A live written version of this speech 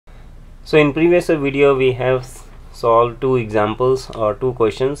So in previous video we have solved two examples or two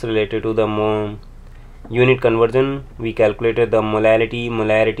questions related to the unit conversion. We calculated the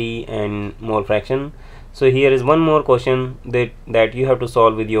molarity and mole fraction. So here is one more question that you have to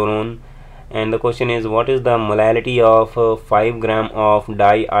solve with your own, and the question is, what is the molarity of 5 gram of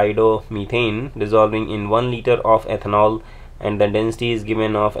diiodomethane dissolving in 1 liter of ethanol, and the density is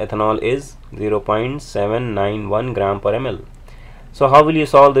given of ethanol is 0.791 gram per ml. So how will you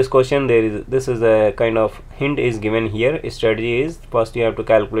solve this question? This is a kind of hint is given here. Strategy is, first you have to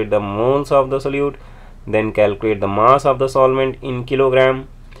calculate the moles of the solute, then calculate the mass of the solvent in kilogram,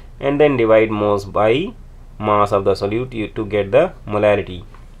 and then divide moles by mass of the solute to get the molarity.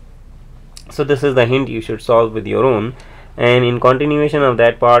 So this is the hint you should solve with your own, and in continuation of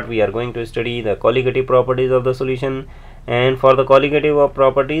that part we are going to study the colligative properties of the solution. And for the colligative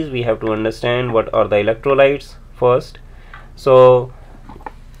properties we have to understand what are the electrolytes first. So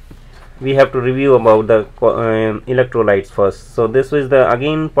we have to review about the electrolytes first. So this is the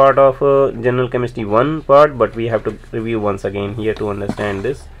again part of general chemistry 1 part, but we have to review once again here to understand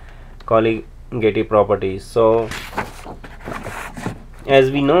this colligative properties. So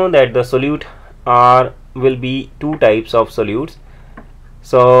as we know that the solute will be two types of solutes.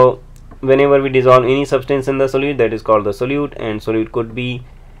 So whenever we dissolve any substance in the solute, that is called the solute, and solute could be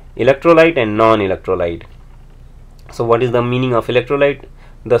electrolyte and non-electrolyte. So what is the meaning of electrolyte?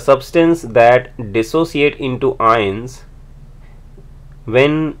 The substance that dissociate into ions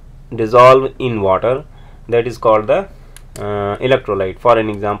when dissolved in water, that is called the electrolyte. For an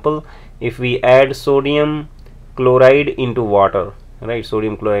example, if we add sodium chloride into water, right,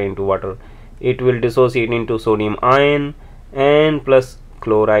 sodium chloride into water, it will dissociate into sodium ion and plus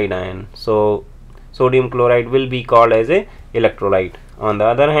chloride ion. So sodium chloride will be called as a electrolyte. On the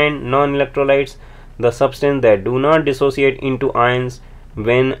other hand, non-electrolytes, the substance that do not dissociate into ions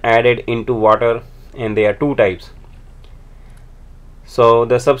when added into water, and there are two types. So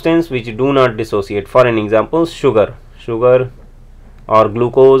the substance which do not dissociate, for an example, sugar or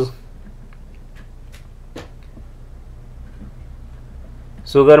glucose.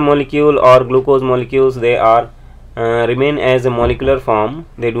 Sugar molecule or glucose molecules, they are remain as a molecular form,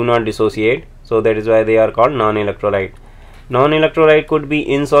 they do not dissociate, so that is why they are called non-electrolyte. Non-electrolyte could be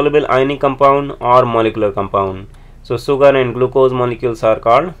insoluble ionic compound or molecular compound. So sugar and glucose molecules are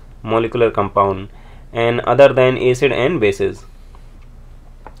called molecular compound, and other than acid and bases,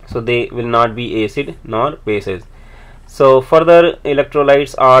 so they will not be acid nor bases. So further,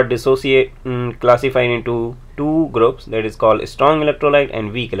 electrolytes are classified into two groups, that is called strong electrolyte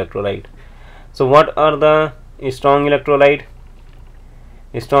and weak electrolyte. So what are the strong electrolyte?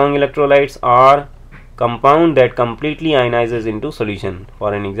 Strong electrolytes are compound that completely ionizes into solution.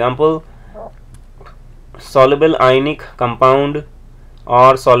 For an example, soluble ionic compound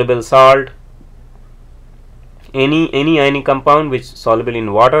or soluble salt, any ionic compound which soluble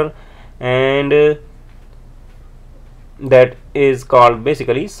in water, and that is called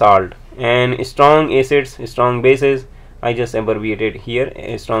basically salt. And strong acids, strong bases, I just abbreviated here,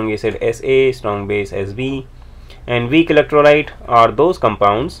 a strong acid SA, strong base SB. And weak electrolyte are those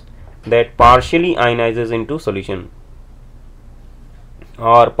compounds that partially ionizes into solution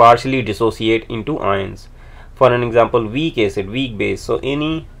or partially dissociate into ions. For an example, weak acid, weak base. So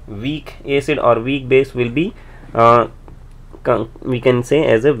any weak acid or weak base will be we can say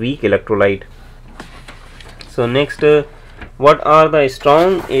as a weak electrolyte. So next, what are the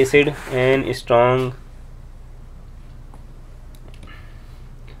strong acid and strong?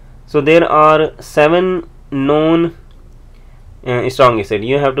 So there are 7 known strong acid.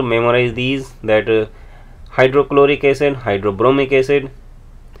 You have to memorize these, that hydrochloric acid, hydrobromic acid,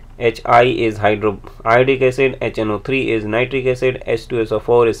 HI is hydroiodic acid, HNO3 is nitric acid,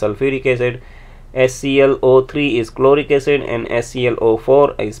 H2SO4 is sulfuric acid, SClO3 is chloric acid, and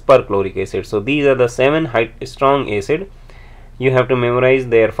SClO4 is perchloric acid. So these are the 7 strong acid. You have to memorize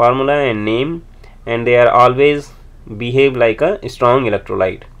their formula and name, and they are always behave like a strong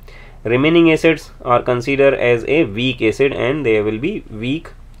electrolyte. Remaining acids are considered as a weak acid, and they will be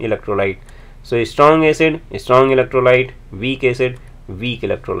weak electrolyte. So strong acid, strong electrolyte, weak acid, weak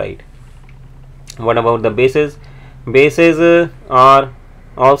electrolyte. What about the bases? Bases are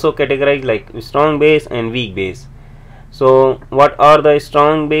also categorized like strong base and weak base. So what are the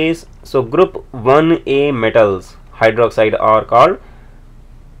strong base? So group 1A metals hydroxide are called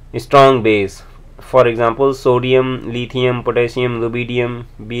strong base. For example, sodium, lithium, potassium, rubidium,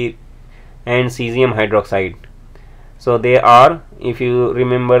 and cesium hydroxide. So they are, if you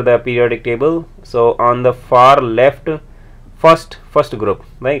remember the periodic table, so on the far left, first group,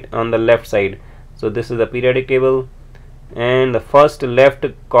 right, on the left side. So this is the periodic table, and the first left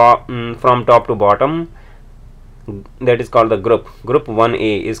from top to bottom, that is called the group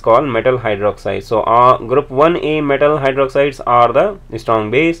 1A is called metal hydroxide. So group 1A metal hydroxides are the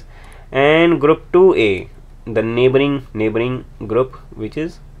strong base, and group 2A, the neighboring group, which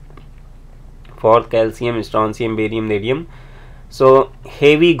is for calcium, strontium, barium, radium, so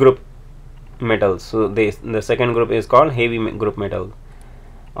heavy group metals. So the second group is called heavy group metal,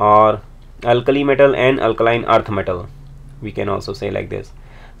 or alkali metal and alkaline earth metal, we can also say like this.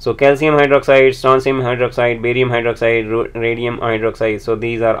 So calcium hydroxide, strontium hydroxide, barium hydroxide, radium hydroxide, so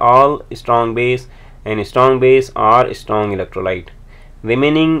these are all strong base, and strong base are strong electrolyte.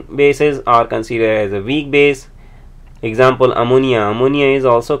 Remaining bases are considered as a weak base. Example, ammonia is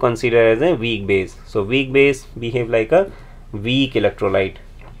also considered as a weak base. So weak base behave like a weak electrolyte.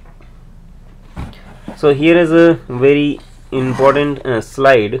 So here is a very important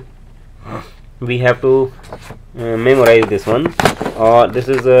slide. We have to memorize this one, or this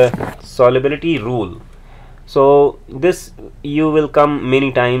is a solubility rule. So this you will come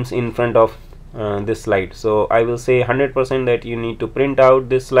many times in front of this slide. So I will say 100% that you need to print out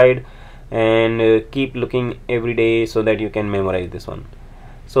this slide and keep looking every day so that you can memorize this one.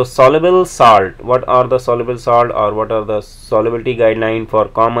 So soluble salt, what are the soluble salt, or what are the solubility guideline for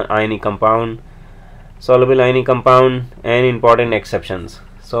common ionic compound, soluble ionic compound, and important exceptions.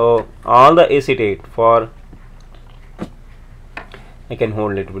 So all the acetate, for I can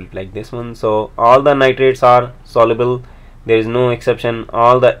hold it like this one. So all the nitrates are soluble, there is no exception.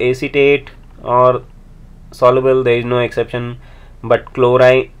 All the acetate are soluble, there is no exception. But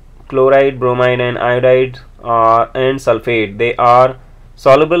chloride, bromide, and iodide and sulfate, they are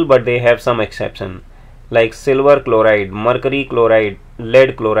soluble, but they have some exception, like silver chloride, mercury chloride,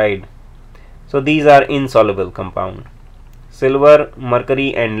 lead chloride. So these are insoluble compound. Silver,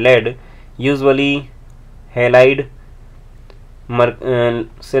 mercury, and lead usually halide.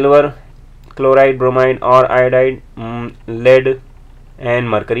 Silver, chloride, bromide, or iodide, lead, and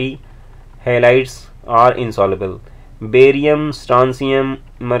mercury halides are insoluble. Barium, strontium,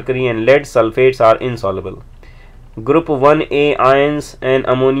 mercury, and lead sulfates are insoluble. Group 1A ions and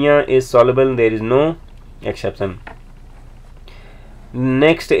ammonia is soluble, there is no exception.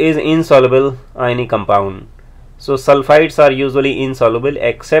 Next is insoluble ionic compound. So sulfides are usually insoluble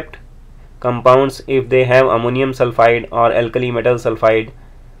except compounds if they have ammonium sulfide or alkali metal sulfide.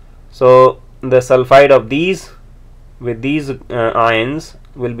 So the sulfide of these with these ions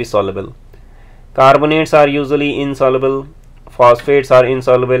will be soluble. Carbonates are usually insoluble, phosphates are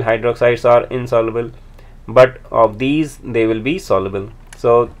insoluble, hydroxides are insoluble, but of these they will be soluble.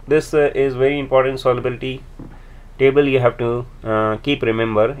 So this is very important solubility table, you have to keep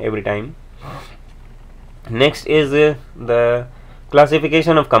remember every time. Next is the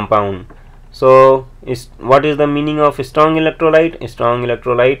classification of compound. So what is the meaning of strong electrolyte? Strong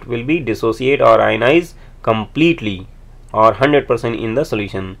electrolyte will be dissociate or ionize completely or 100% in the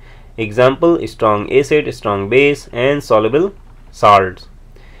solution. Example, strong acid, strong base, and soluble salts.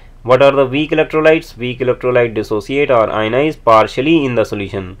 What are the weak electrolytes? Weak electrolyte dissociate or ionize partially in the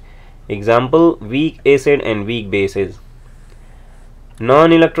solution. Example, weak acid and weak bases.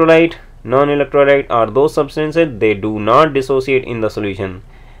 Non-electrolyte are those substances they do not dissociate in the solution.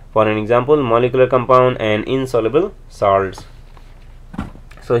 For an example, molecular compound and insoluble salts.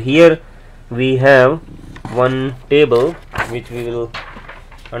 So here we have one table which we will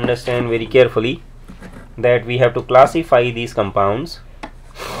understand very carefully, that we have to classify these compounds.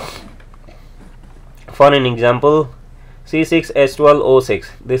 For an example, C6H12O6,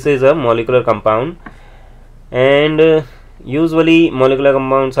 this is a molecular compound, and usually molecular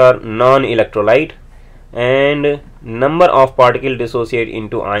compounds are non-electrolyte, and number of particles dissociate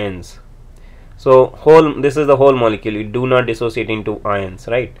into ions. So this is the whole molecule, it do not dissociate into ions,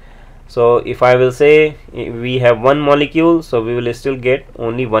 right? So if I will say we have one molecule, so we will still get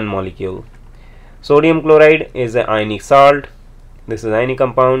only one molecule. Sodium chloride is an ionic salt. This is ionic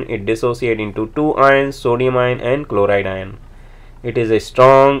compound, it dissociates into two ions, sodium ion and chloride ion. It is a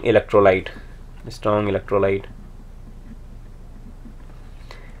strong electrolyte.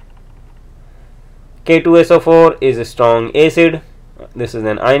 K2SO4 is a strong acid. This is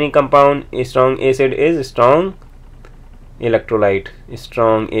an ionic compound. A strong acid is a strong electrolyte.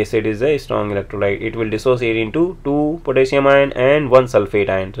 Strong acid is a strong electrolyte. It will dissociate into 2 potassium ion and 1 sulfate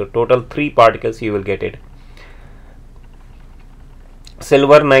ion. So total 3 particles you will get it.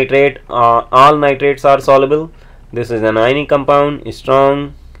 Silver nitrate, all nitrates are soluble. This is an ionic compound, a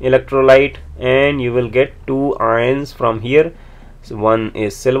strong electrolyte, and you will get 2 ions from here. So one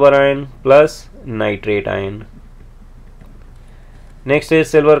is silver ion plus nitrate ion. Next is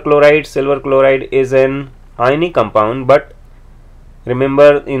silver chloride. Silver chloride is an ionic compound, but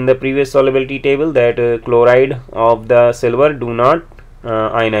remember in the previous solubility table that chloride of the silver do not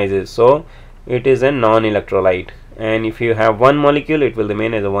ionizes, so it is a non-electrolyte, and if you have one molecule it will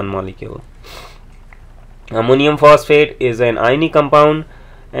remain as a one molecule. Ammonium phosphate is an ionic compound,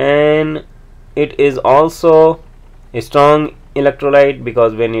 and it is also a strong electrolyte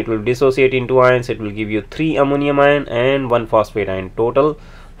because when it will dissociate into ions it will give you 3 ammonium ion and 1 phosphate ion, total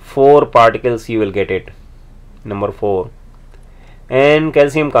 4 particles you will get it, number 4. And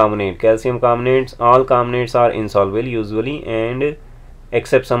calcium carbonates, all carbonates are insoluble usually, and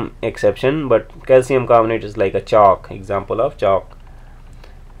except some exception, but calcium carbonate is like a chalk, example of chalk.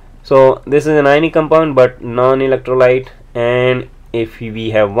 So this is an ionic compound but non-electrolyte, and if we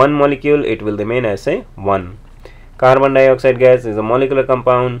have one molecule it will remain as a 1. Carbon dioxide gas is a molecular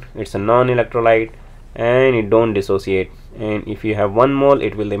compound, it's a non-electrolyte and it don't dissociate, and if you have 1 mole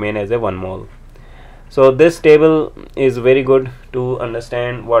it will remain as a 1 mole. So this table is very good to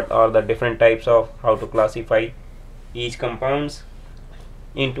understand what are the different types of how to classify each compounds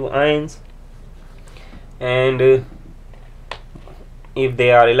into ions, and if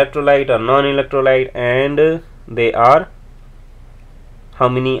they are electrolyte or non-electrolyte, and they are how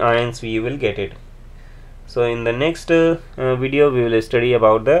many ions we will get it. So in the next video we will study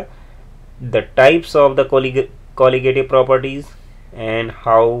about the types of the colligative properties and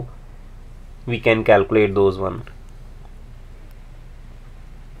how we can calculate those one.